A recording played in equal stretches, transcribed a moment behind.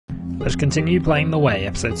let's continue playing The Way,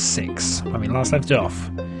 episode 6. When we last left off,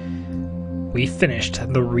 we finished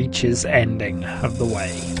the Reach's ending of The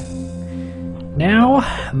Way. Now,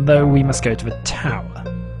 though, we must go to the tower.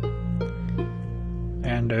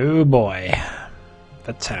 And oh boy,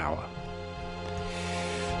 the tower.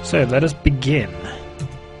 So let us begin.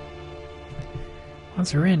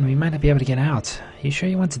 Once we're in, we might not be able to get out. Are you sure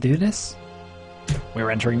you want to do this? We're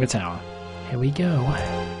entering the tower. Here we go.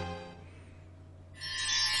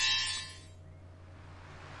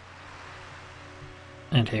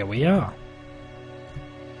 And here we are.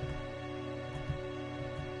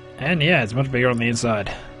 And yeah, it's much bigger on the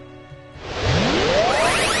inside.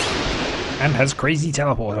 And has crazy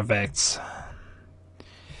teleport effects.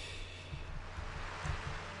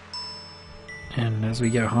 And as we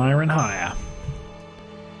go higher and higher,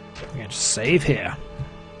 we're going to save here.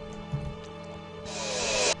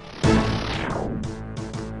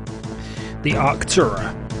 The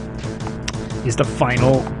Arctura is the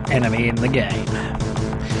final enemy in the game.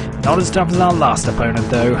 Not as tough as our last opponent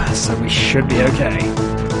though, so we should be okay.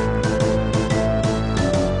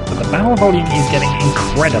 But the battle volume is getting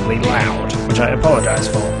incredibly loud, which I apologise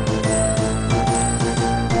for.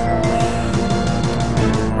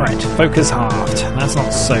 Right, focus halved. That's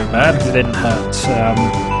not so bad because it didn't hurt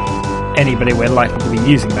anybody we're likely to be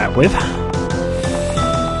using that with.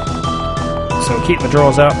 So we'll keep the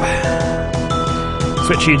draws up.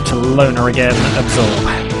 Switch you to Loner again, absorb.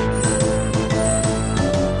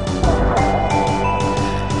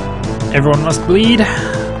 Everyone must bleed,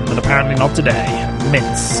 but apparently not today.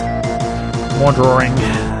 Mince. More drawing.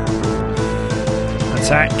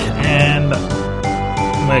 Attack, and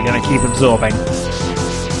we're going to keep absorbing.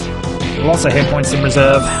 Lots of hit points in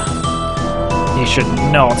reserve. He should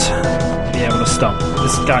not be able to stop.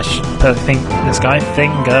 This guy,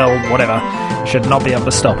 thing, girl, whatever, should not be able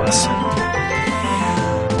to stop us.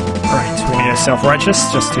 Right, we're going to go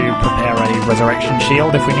self-righteous just to prepare a resurrection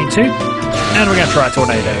shield if we need to. And we're going to try a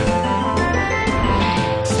tornado.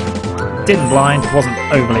 Didn't blind, wasn't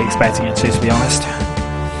overly expecting it to be honest.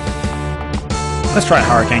 Let's try a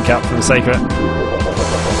hurricane cut for the sake of it.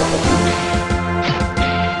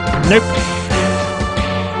 Nope.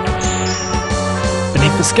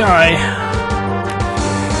 Beneath the sky.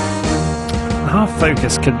 Half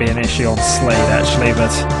focus could be an issue on Slade actually,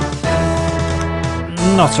 but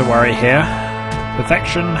not to worry here.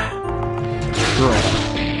 Perfection. Draw.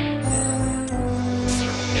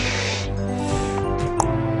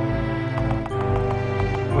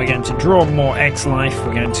 We're going to draw more X life.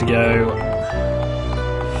 We're going to go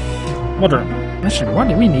moderate. Actually, why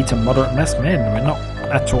do we need to moderate mass men? We're not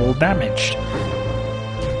at all damaged.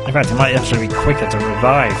 In fact, it might actually be quicker to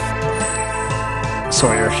revive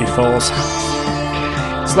Sawyer if she falls.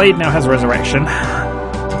 Slade now has resurrection.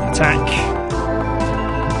 Attack.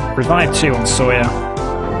 Revive 2 on Sawyer.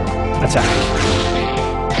 Attack.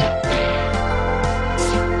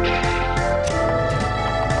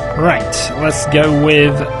 Right, let's go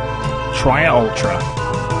with Try Ultra.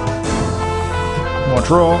 More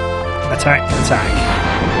draw. Attack, attack.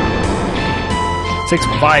 6,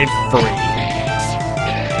 5, 3.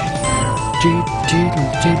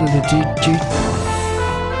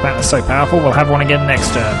 That is so powerful, we'll have one again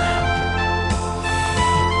next turn.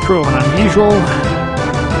 Cruel and unusual.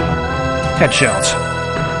 Headshot.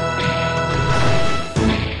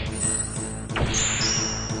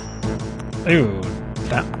 Ooh,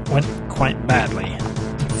 that went quite badly.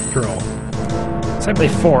 Draw. Let's hope they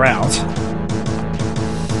 4 out.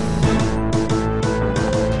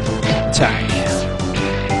 Attack.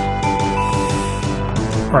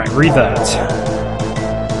 Right, revert.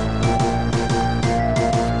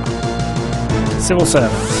 Civil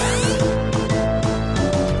servant.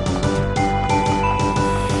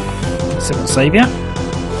 Civil savior.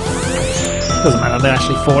 Doesn't matter, they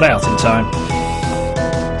actually fought out in time.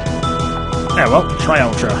 Oh well, try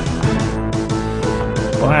Ultra.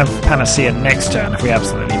 We'll have Panacea next turn if we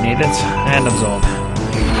absolutely need it, and absorb.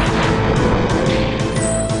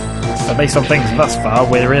 But based on things thus far,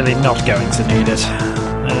 we're really not going to need it.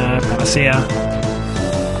 Panacea.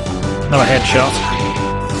 Another headshot.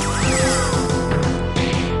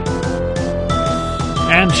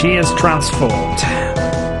 And she is transformed.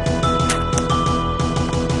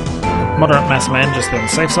 Moderate mass men, just on the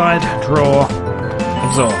safe side. Draw.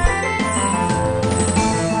 Absorb.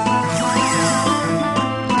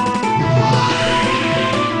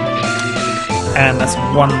 And that's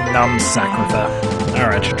one non-sacrifice.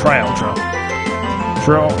 Alright, try Ultra.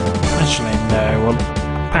 Draw. Actually, no. Well,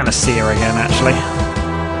 Panacea again, actually.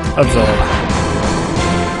 Absorb.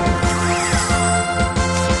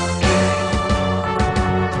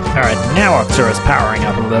 Alright, now our turret's powering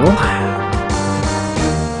up a little.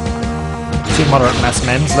 2 moderate mass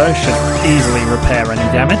mens, though, should easily repair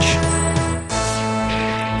any damage.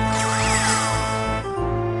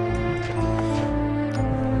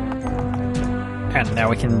 And now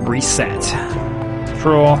we can reset.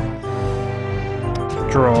 Draw.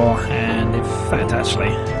 Draw, and in fact,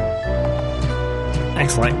 actually,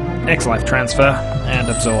 X-Life transfer, and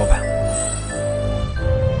absorb.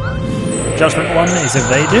 Judgment 1 is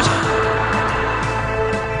evaded.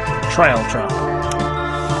 Try Ultra.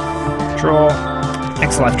 Draw,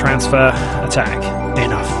 X-Life transfer, attack.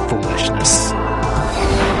 Enough foolishness.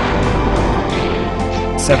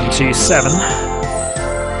 727.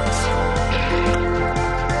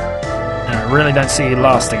 And I really don't see it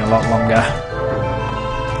lasting a lot longer.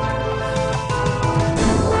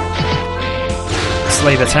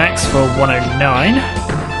 Slave attacks for 109.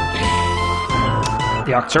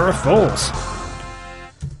 The Arctura falls.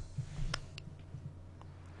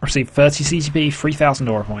 Receive 30 CTP, 3,000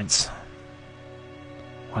 aura points.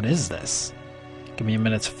 What is this? Give me a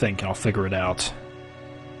minute to think and I'll figure it out.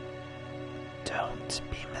 Don't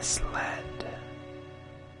be misled.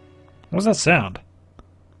 What does that sound?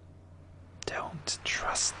 Don't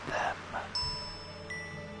trust them.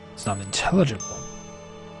 It's not intelligible.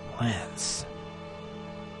 Lance.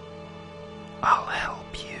 I'll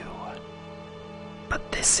help you.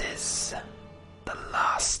 But this is the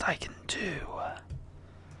last I can do.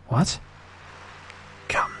 What?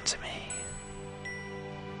 Come to me.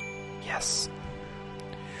 Yes.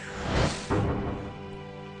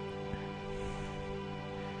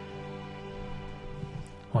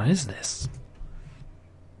 What is this?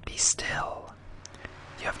 Be still.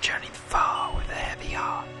 You have journeyed far with a heavy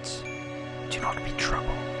heart. Do not be troubled.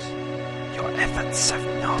 Your efforts have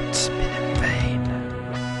not been in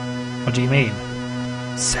vain. What do you mean?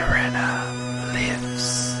 Serena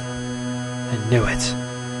lives. I knew it.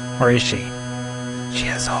 Where is she? She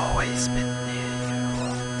has always been near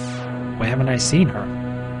you. Why haven't I seen her?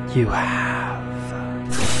 You have.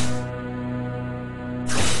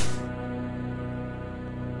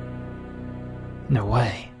 No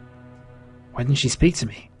way. Why didn't she speak to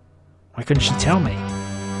me? Why couldn't she tell me?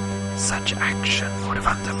 Such action would have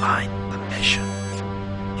undermined the mission.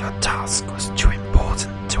 Your task was too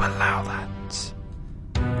important to allow that.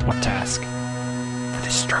 What task? The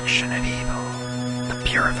destruction of evil. The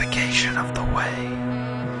purification of the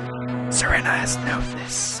way. Serena has known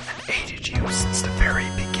this and aided you since the very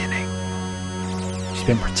beginning. She's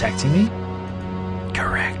been protecting me?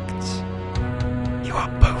 Correct. You are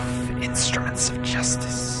both instruments of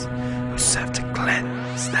justice who serve to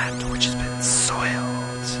cleanse that which has been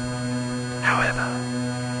soiled. However,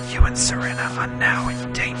 you and Serena are now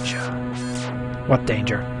in danger. What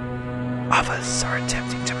danger? Others are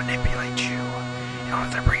attempting to manipulate you in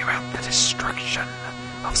order to bring about the destruction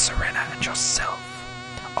of Serena and yourself.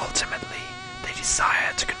 Ultimately, they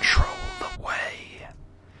desire to control the way.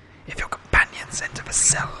 If your companions enter the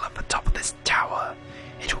cell at the top of this tower,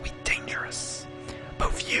 it will be dangerous.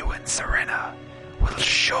 Both you and Serena will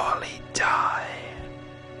surely die.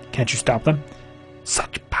 Can't you stop them?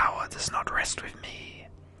 Such power does not rest with me.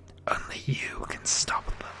 Only you can stop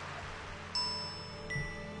them.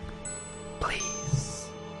 Please,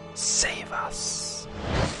 save us.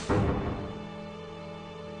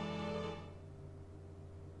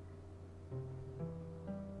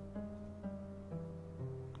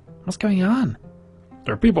 What's going on?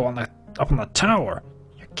 There are people up on the tower.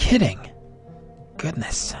 You're kidding.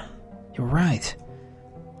 Goodness, you're right.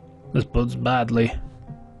 This bodes badly.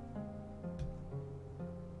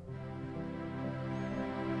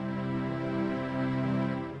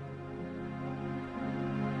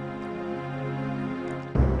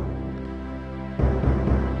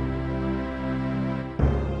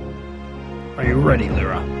 Are you ready,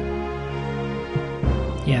 Lyra?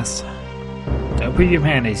 Yes. Don't put your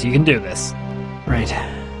panties, you can do this. Right.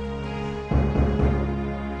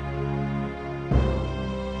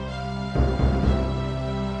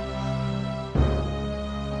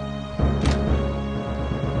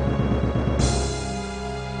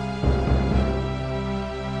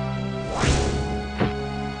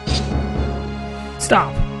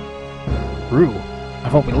 Stop! Rue, I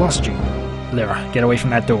thought we lost you. Lyra, get away from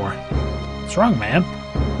that door. What's wrong, man?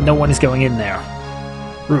 No one is going in there.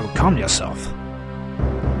 Rue, calm yourself.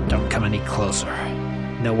 Don't come any closer.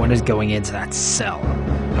 No one is going into that cell.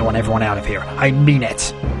 I want everyone out of here. I mean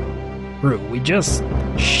it! Rue, we just...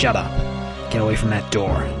 Shut up. Get away from that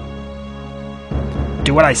door.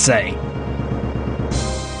 Do what I say.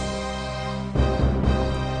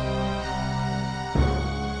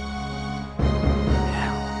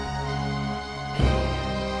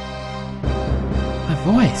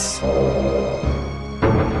 voice.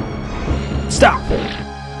 Stop!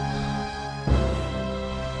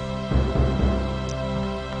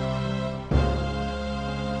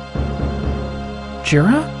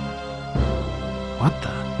 Jura? What the?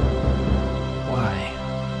 Why?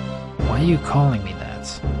 Why are you calling me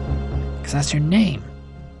that? Because that's your name.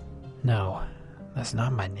 No, that's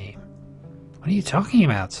not my name. What are you talking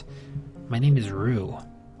about? My name is Rue.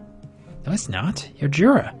 No, it's not. You're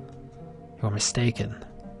Jura. You're mistaken.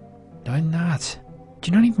 No, I'm not. Do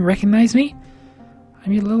you not even recognize me?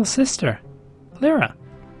 I'm your little sister, Lyra.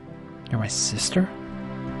 You're my sister?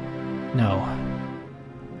 No.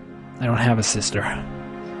 I don't have a sister.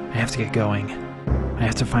 I have to get going. I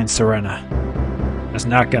have to find Serena. That's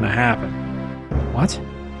not gonna happen. What?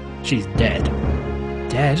 She's dead.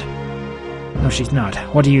 Dead? No, she's not.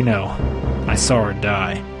 What do you know? I saw her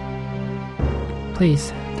die.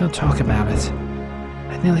 Please, don't talk about it.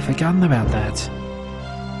 I'd nearly forgotten about that.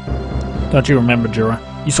 Don't you remember, Jura?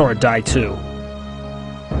 You saw her die too.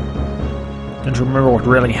 Don't you remember what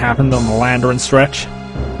really happened on the Landarin stretch?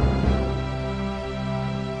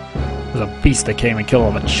 There was a beast that came and killed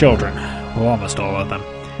all the children. Well, almost all of them.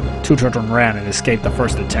 2 children ran and escaped the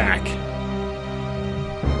first attack.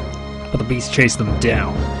 But the beast chased them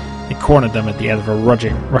down. It cornered them at the end of a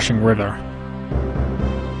rushing river.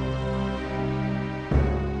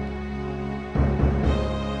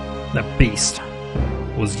 The beast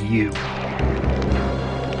was you.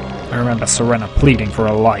 I remember Serena pleading for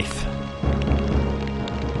her life.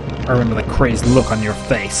 I remember the crazed look on your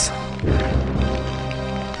face.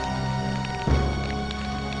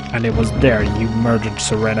 And it was there you murdered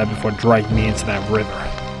Serena before dragging me into that river.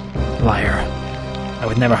 Liar. I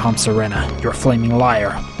would never harm Serena. You're a flaming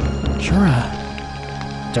liar.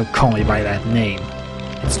 Jura. Don't call me by that name.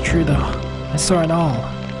 It's true though. I saw it all.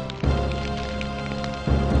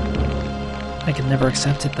 I could never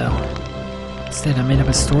accept it though. Instead, I made up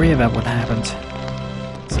a story about what happened.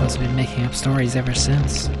 So I've been making up stories ever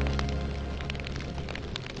since.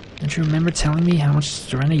 Don't you remember telling me how much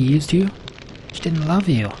Serena used you? She didn't love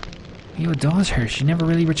you. You adored her. She never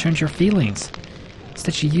really returned your feelings.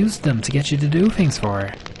 Instead, she used them to get you to do things for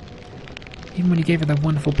her. Even when you gave her that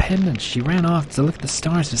wonderful pendant, she ran off to look at the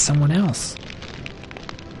stars for someone else.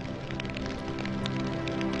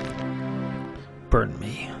 Burn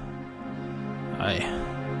me. I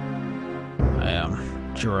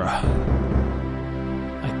am Jura.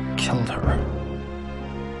 I killed her.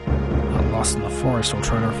 Got lost in the forest while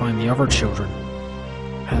trying to find the other children.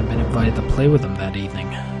 I hadn't been invited to play with them that evening.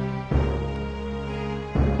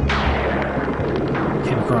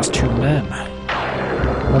 Came across 2 men.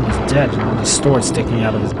 One was dead and one with a sword sticking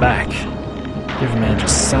out of his back. The other man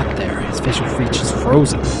just sat there, his facial features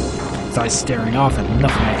frozen, his eyes staring off at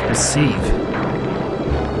nothing I could perceive.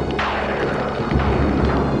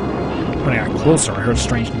 When I got closer, I heard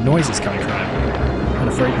strange noises coming from him.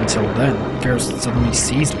 Unafraid until then, fear suddenly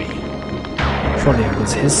seized me. Surely it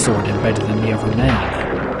was his sword embedded in the other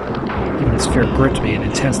man. Even as fear gripped me, an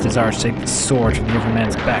intense desire to take the sword from the other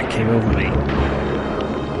man's back came over me.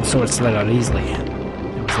 The sword slid out easily.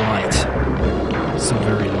 It was light. So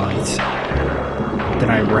very light.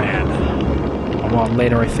 Then I ran. A while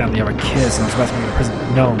later I found the other kids and I was about to make the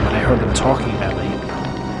prison known when I heard them talking about me.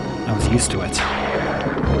 I was used to it.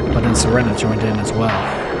 But then Serena joined in as well.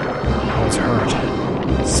 I was hurt,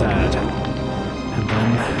 sad, and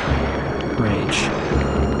then rage,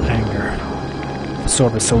 anger. The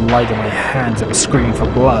sword was so light in my hands it was screaming for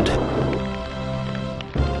blood.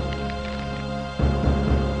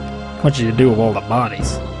 What did you do with all the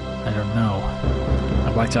bodies? I don't know.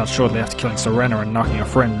 I blacked out shortly after killing Serena and knocking her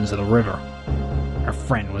friend into the river. Her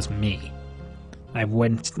friend was me. I've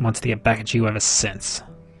wanted to get back at you ever since.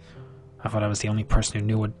 I thought I was the only person who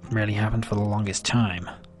knew what really happened for the longest time.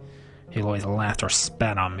 He always laughed or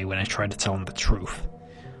spat on me when I tried to tell him the truth.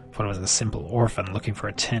 I thought I was a simple orphan looking for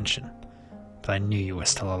attention. But I knew you were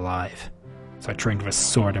still alive. So I trained with a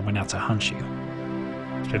sword and went out to hunt you.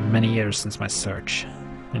 It's been many years since my search.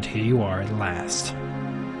 And here you are at last.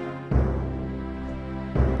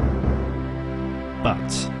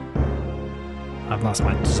 But I've lost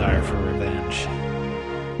my desire for revenge.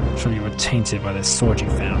 I'm sure you were tainted by this sword you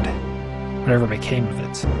found. Whatever became of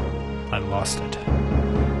it, I lost it.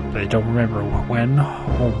 But I don't remember when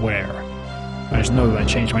or where. I just know that I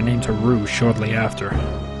changed my name to Rue shortly after.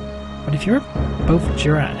 But if you're both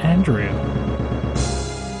Jura and Rue,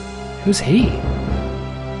 who's he?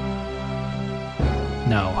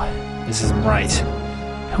 No, this isn't right.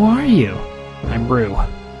 Who are you? I'm Rue.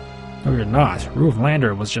 No, you're not. Rue of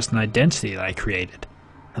Lander was just an identity that I created.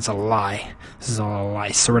 That's a lie. This is all a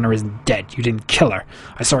lie. Serena isn't dead. You didn't kill her.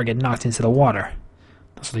 I saw her get knocked into the water.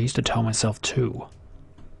 That's what I used to tell myself too.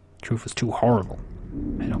 Truth was too horrible.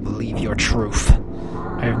 I don't believe your truth.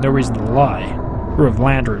 I have no reason to lie. Rue of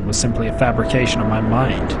Landry was simply a fabrication of my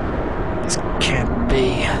mind. This can't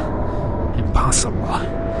be. Impossible.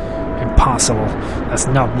 Impossible. That's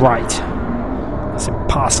not right. That's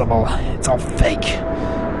impossible. It's all fake.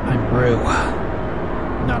 I'm Rue.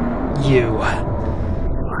 Not you.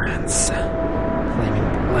 Lands.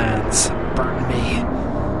 Flaming lands. Burn me.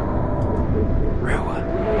 Rue.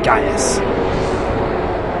 Gaius.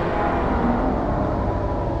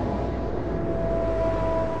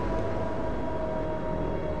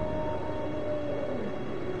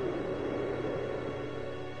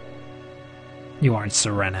 You aren't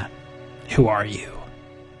Serena. Who are you?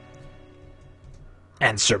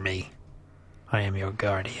 Answer me. I am your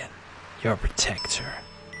guardian, your protector.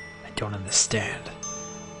 I don't understand.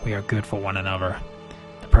 We are good for one another,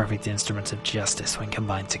 the perfect instruments of justice when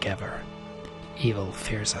combined together. Evil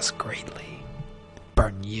fears us greatly.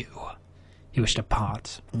 Burn you. You wish to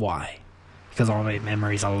part. Why? Because all my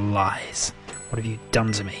memories are lies. What have you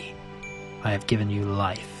done to me? I have given you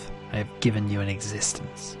life. I have given you an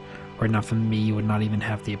existence. Were it not for me, you would not even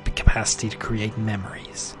have the capacity to create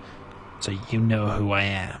memories. So you know who I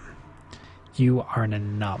am. You are an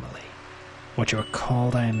anomaly. What you are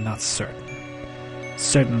called, I am not certain.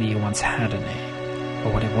 Certainly you once had a name,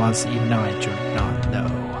 but what it was, even now I do not know.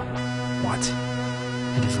 What?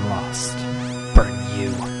 It is lost. Burn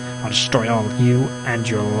you. I'll destroy all of you and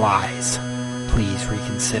your lies. Please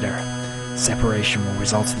reconsider. Separation will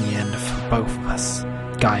result in the end of both of us.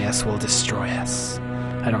 Gaius will destroy us.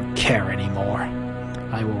 I don't care anymore.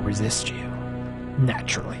 I will resist you.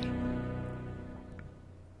 Naturally.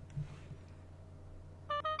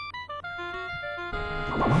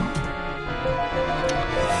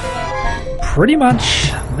 Pretty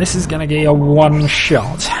much, this is gonna be a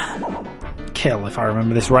one-shot kill, if I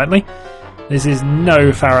remember this rightly. This is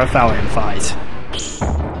no Farafallion fight.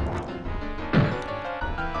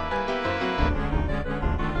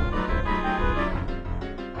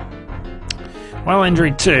 Well,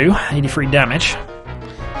 injury 2, 83 damage.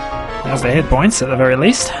 That's the hit points at the very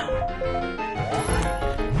least.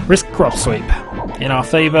 Risk crop sweep. In our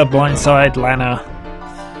favour, blindside, Lana.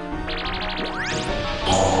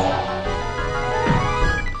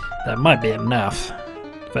 That might be enough.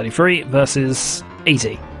 33 versus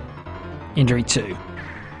 80. Injury 2.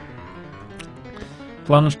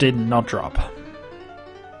 Plunge did not drop.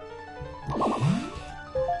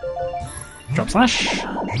 Drop slash.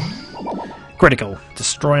 Critical.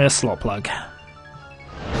 Destroy a slot plug.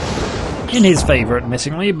 In his favour,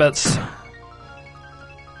 admittingly, but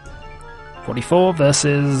 44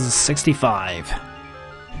 versus 65.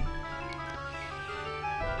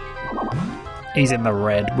 He's in the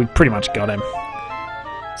red. We pretty much got him.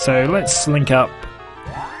 So let's link up.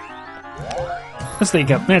 Let's link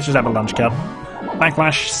up. Let's just have a lunch cut.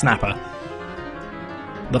 Backlash, snapper.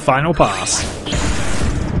 The final pass.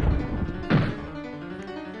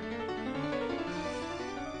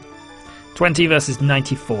 $20 versus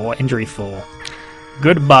 94, injury 4.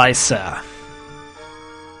 Goodbye, sir.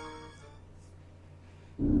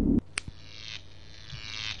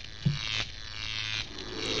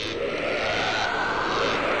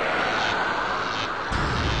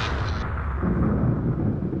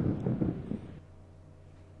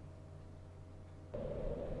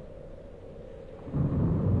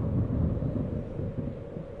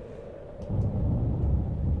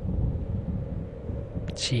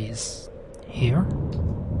 She's here?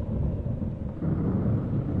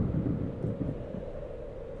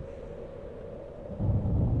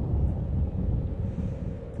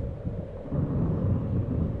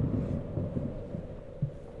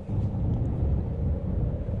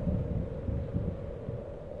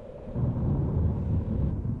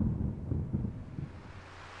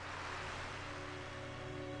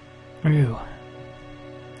 Rue.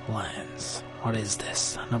 Lance, what is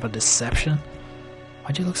this? Another deception?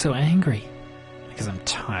 Why'd you look so angry? Because I'm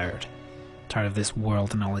tired. Tired of this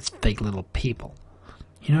world and all its fake little people.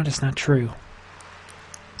 You know it's not true.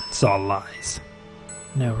 It's all lies.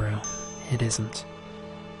 No, Rue, it isn't.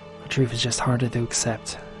 The truth is just harder to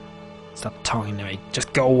accept. Stop talking to me.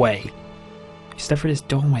 Just go away. If you step for this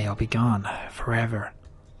doorway, I'll be gone. Forever.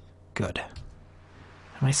 Good.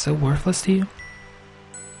 Am I so worthless to you?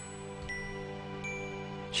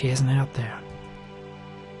 She isn't out there.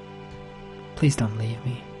 Please don't leave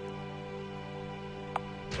me.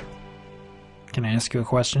 Can I ask you a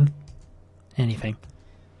question? Anything.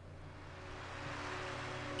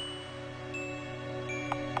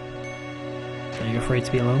 Are you afraid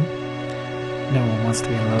to be alone? No one wants to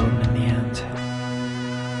be alone in the end.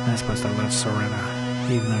 I suppose I love Serena.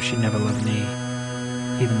 even though she never loved me,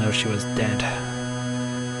 even though she was dead.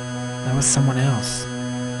 That was someone else.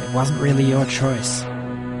 It wasn't really your choice.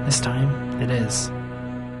 This time, it is.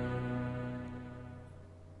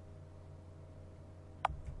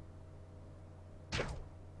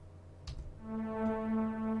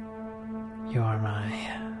 You are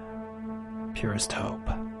my purest hope.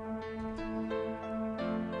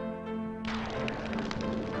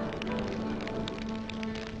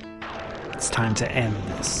 It's time to end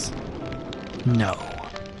this. No.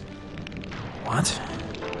 What?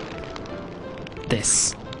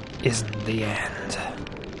 This isn't the end.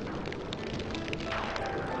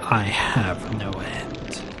 I have no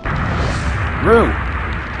end. Rue!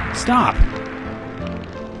 Stop!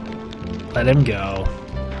 Let him go.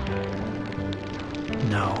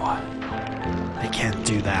 No. I can't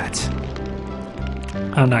do that.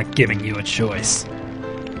 I'm not giving you a choice.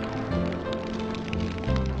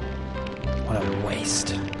 What a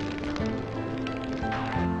waste.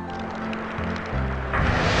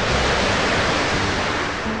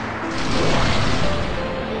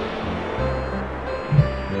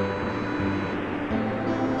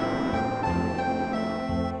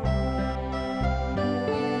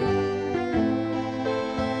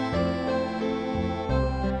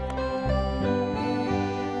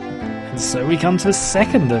 So we come to the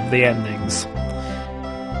second of the endings.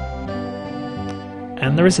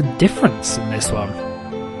 And there is a difference in this one.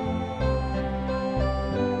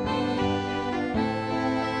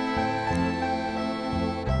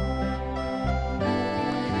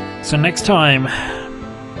 So next time,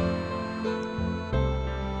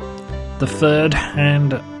 the third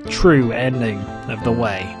and true ending of The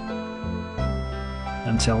Way.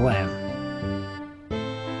 Until then.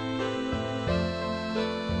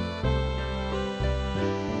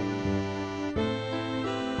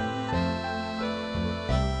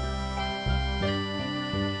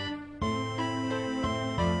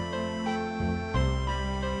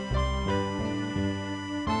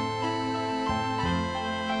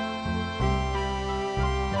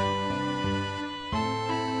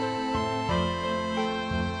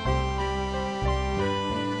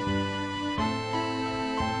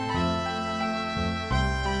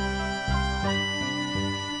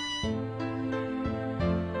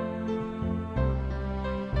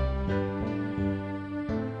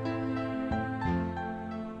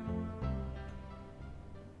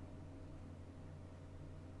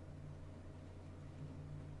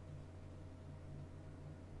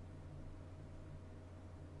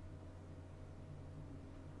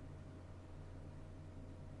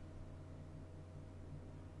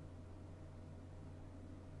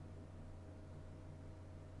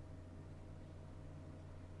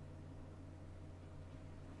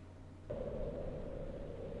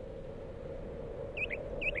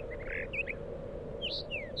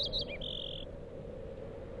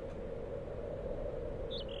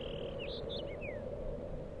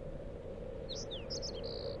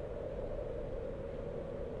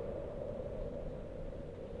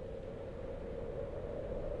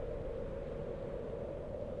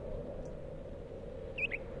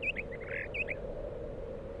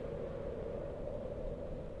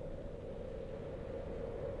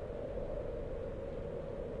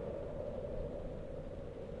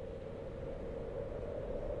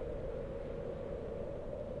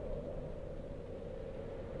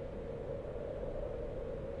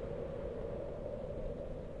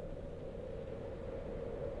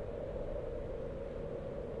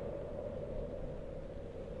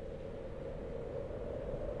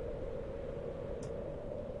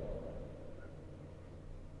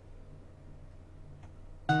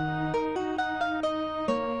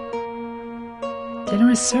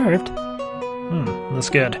 Dinner is served. That's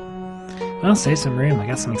good. Well, save some room. I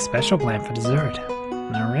got something special planned for dessert.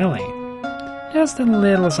 No, really. Just a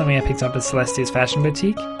little something I picked up at Celestia's fashion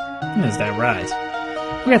boutique. Is that right?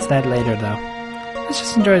 We'll get to that later, though. Let's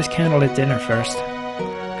just enjoy this candlelit dinner first.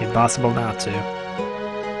 Be impossible not to.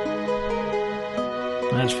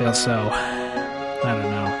 I just feel so... I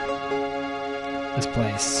don't know. This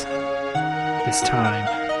place. This time.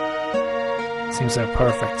 Seems so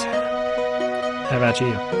perfect. How about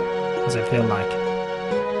you? What does it feel like?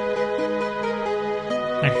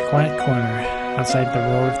 Like a quiet corner outside the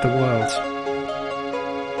roar of the world.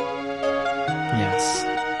 Yes,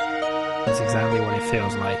 that's exactly what it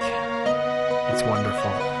feels like. It's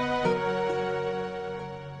wonderful.